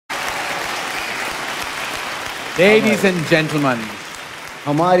Ladies and gentlemen,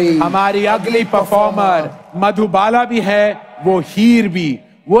 हमारी अगली performer Madhubala भी है, वो हीर भी,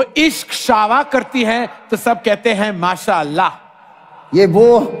 वो इश्क शावा करती है तो सब कहते हैं माशाअल्लाह। ये वो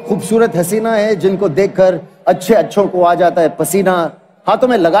खूबसूरत हसीना है जिनको देखकर अच्छों को आ जाता है पसीना। हाथों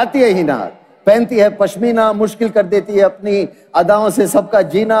में लगाती है हीना, पहनती है पश्मीना, मुश्किल कर देती है अपनी अदाओं से सबका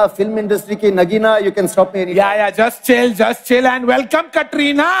जीना। फिल्म इंडस्ट्री की Nagina. You can stop me anytime. Yeah, just chill and welcome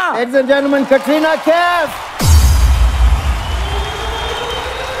Katrina. Ladies and gentlemen, Katrina Kaif.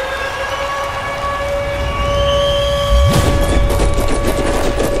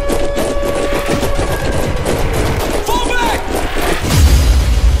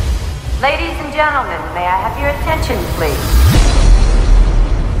 Ladies and gentlemen, may I have your attention, please?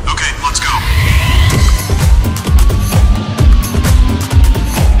 Okay, let's go.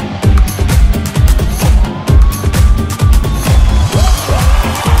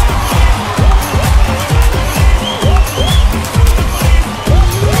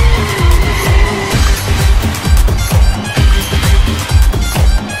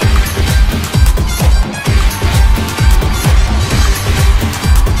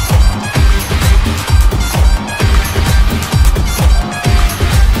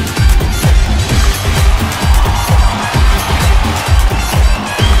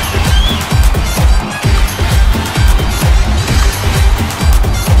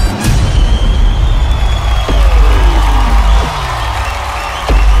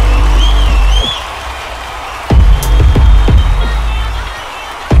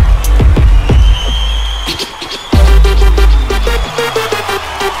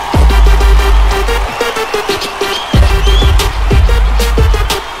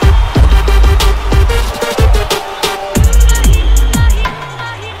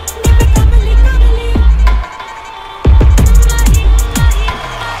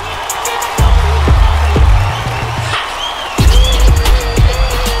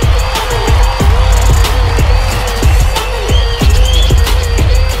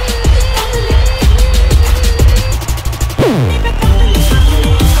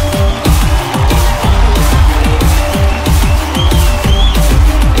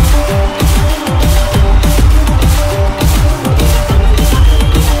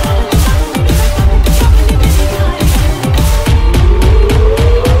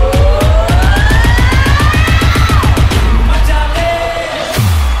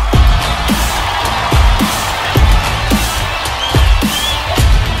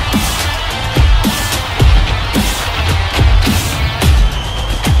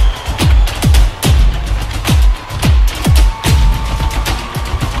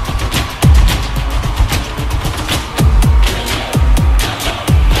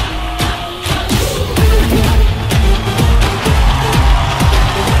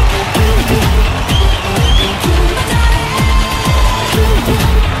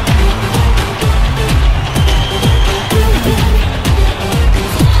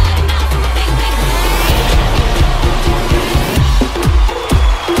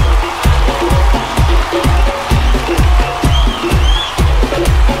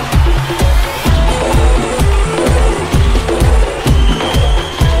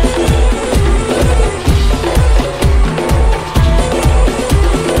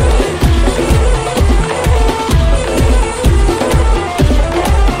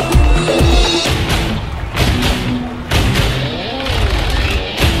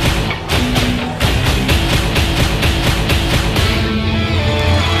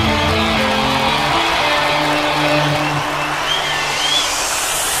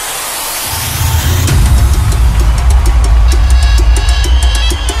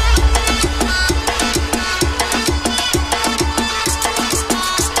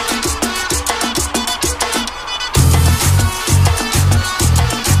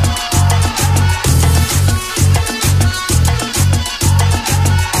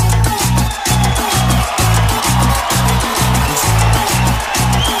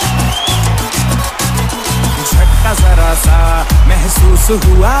 महसूस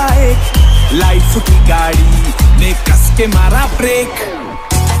हुआ एक लाइफ की गाड़ी ने कस के मारा break.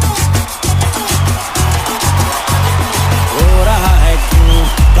 हो रहा है क्यों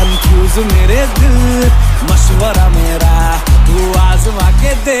कंफ्यूज मेरे दिल, मशवरा मेरा तू आजमा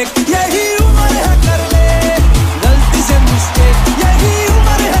के देख। यही उम्र है कर ले गलती से मिस्टेक, यही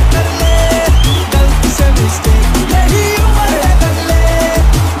उम्र है कर ले गलती से मिस्टेक, यही उम्र है कर ले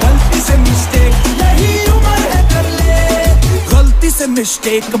गलती से मिस्टेक, यही उम्र है कर ले गलती से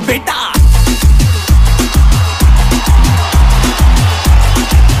मिस्टेक बेटा।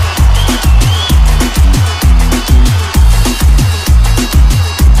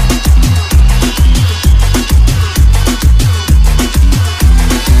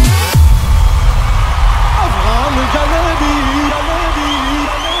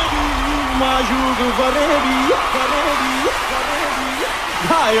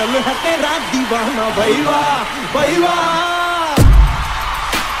 घायल है तेरा दीवाना भैया भैया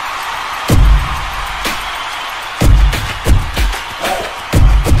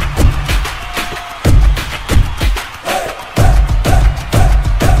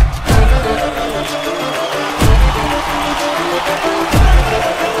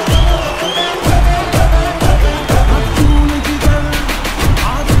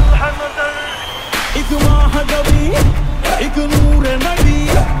एक नूर नबी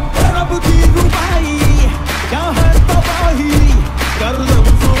रब की रुबाई क्या है तबाही कर दम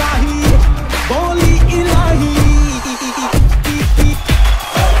सुराही बोली इलाही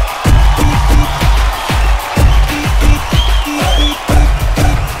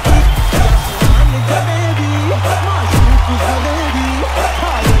जलेबी माशूक जलेबी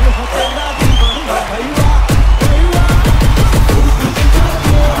घायल हो तेरा दीवाना भैया भैया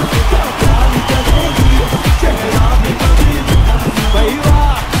चेहरा भी भैया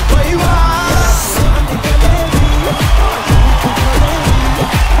भैया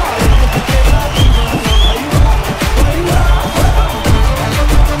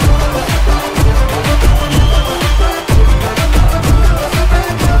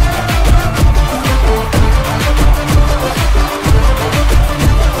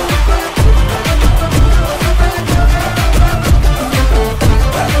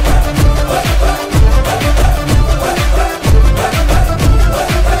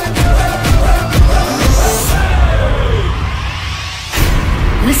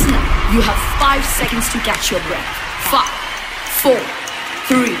Listen up. You have 5 seconds to catch your breath. 5, 4,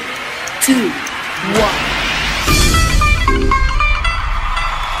 3, 2, 1.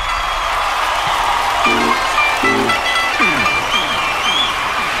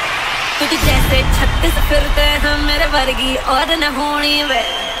 तुझ जैसे 36 फिरते हैं मेरे वर्गी और न होनी वे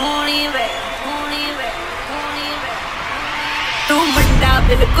होनी वे होनी वे होनी वे तू मुंडा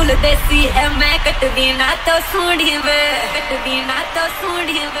बिल्कुल देसी है मैं कटदी ना तो सूढ़ी वे कटदी ना तो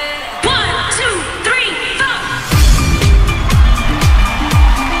सूढ़ी वे